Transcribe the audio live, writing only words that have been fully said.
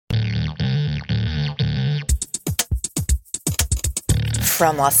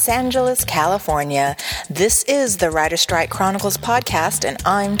From Los Angeles, California, this is the Writer Strike Chronicles podcast, and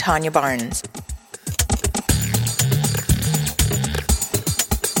I'm Tanya Barnes.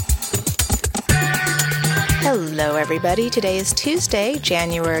 Hello, everybody. Today is Tuesday,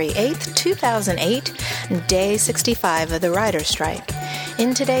 January 8th, 2008, day 65 of the Writer Strike.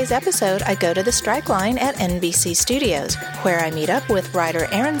 In today's episode, I go to the strike line at NBC Studios, where I meet up with writer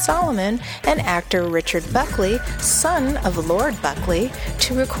Aaron Solomon and actor Richard Buckley, son of Lord Buckley,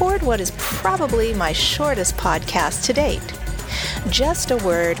 to record what is probably my shortest podcast to date. Just a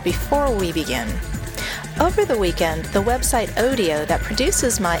word before we begin. Over the weekend, the website Odeo that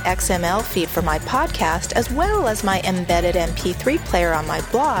produces my XML feed for my podcast, as well as my embedded MP3 player on my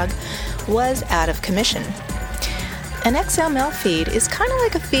blog, was out of commission. An XML feed is kind of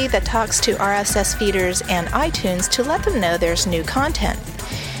like a feed that talks to RSS feeders and iTunes to let them know there's new content.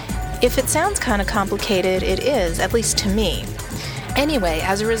 If it sounds kind of complicated, it is, at least to me. Anyway,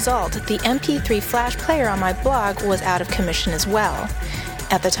 as a result, the MP3 flash player on my blog was out of commission as well.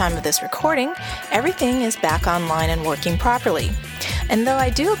 At the time of this recording, everything is back online and working properly. And though I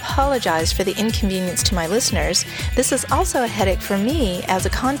do apologize for the inconvenience to my listeners, this is also a headache for me as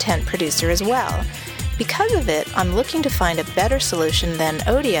a content producer as well. Because of it, I'm looking to find a better solution than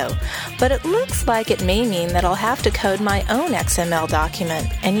Odeo, but it looks like it may mean that I'll have to code my own XML document.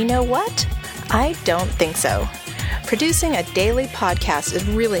 And you know what? I don't think so. Producing a daily podcast is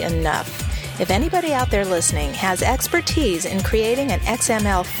really enough. If anybody out there listening has expertise in creating an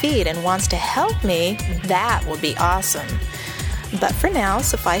XML feed and wants to help me, that would be awesome. But for now,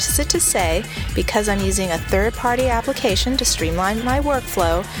 suffice it to say, because I'm using a third-party application to streamline my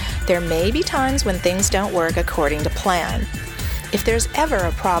workflow, there may be times when things don't work according to plan. If there's ever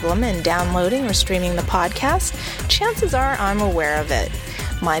a problem in downloading or streaming the podcast, chances are I'm aware of it.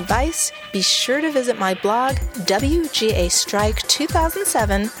 My advice, be sure to visit my blog,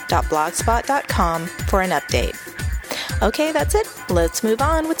 wgastrike2007.blogspot.com for an update. Okay, that's it. Let's move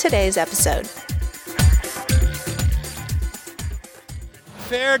on with today's episode.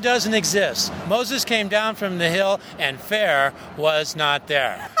 Fair doesn't exist. Moses came down from the hill and fair was not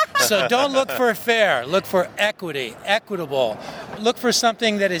there. So don't look for fair. Look for equity, equitable. Look for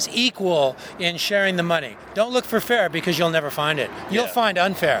something that is equal in sharing the money. Don't look for fair because you'll never find it. You'll find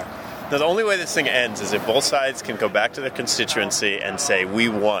unfair. Now, the only way this thing ends is if both sides can go back to their constituency and say, we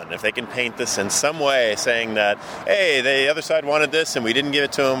won. If they can paint this in some way saying that, hey, the other side wanted this and we didn't give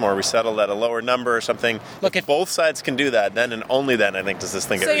it to them, or we settled at a lower number or something. Look, if both sides can do that, then and only then, I think, does this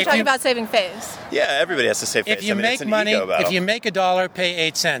thing get... So you're talking about saving face? Yeah, everybody has to save face. If you make money, if you make $1, pay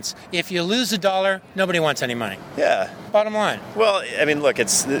 8 cents. If you lose $1, nobody wants any money. Yeah. Bottom line. Well, I mean, look,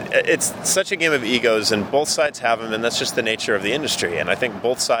 it's such a game of egos, and both sides have them, and that's just the nature of the industry. And I think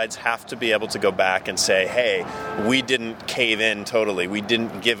both sides have to be able to go back and say, hey, we didn't cave in totally. We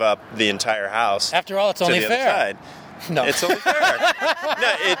didn't give up the entire house. After all, it's only fair. No. It's only fair.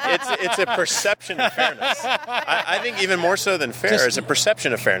 No, it's a perception of fairness. I think even more so than fair is a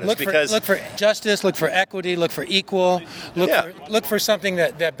perception of fairness. Look for justice, look for equity, look for equal, look for something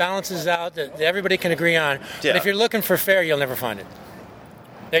that balances out, that everybody can agree on. Yeah. But if you're looking for fair, you'll never find it.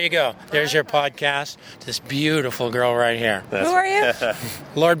 There you go. There's your podcast. This beautiful girl right here. Who are you?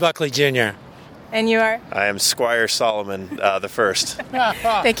 Lord Buckley Jr. And you are? I am Squire Solomon the First.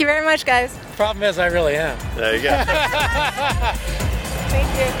 Thank you very much, guys. Problem is, I really am. There you go.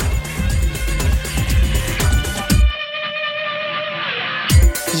 Thank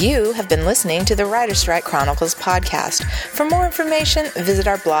you. You have been listening to the Writer Strike Chronicles podcast. For more information, visit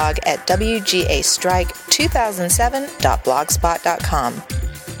our blog at wgastrike2007.blogspot.com.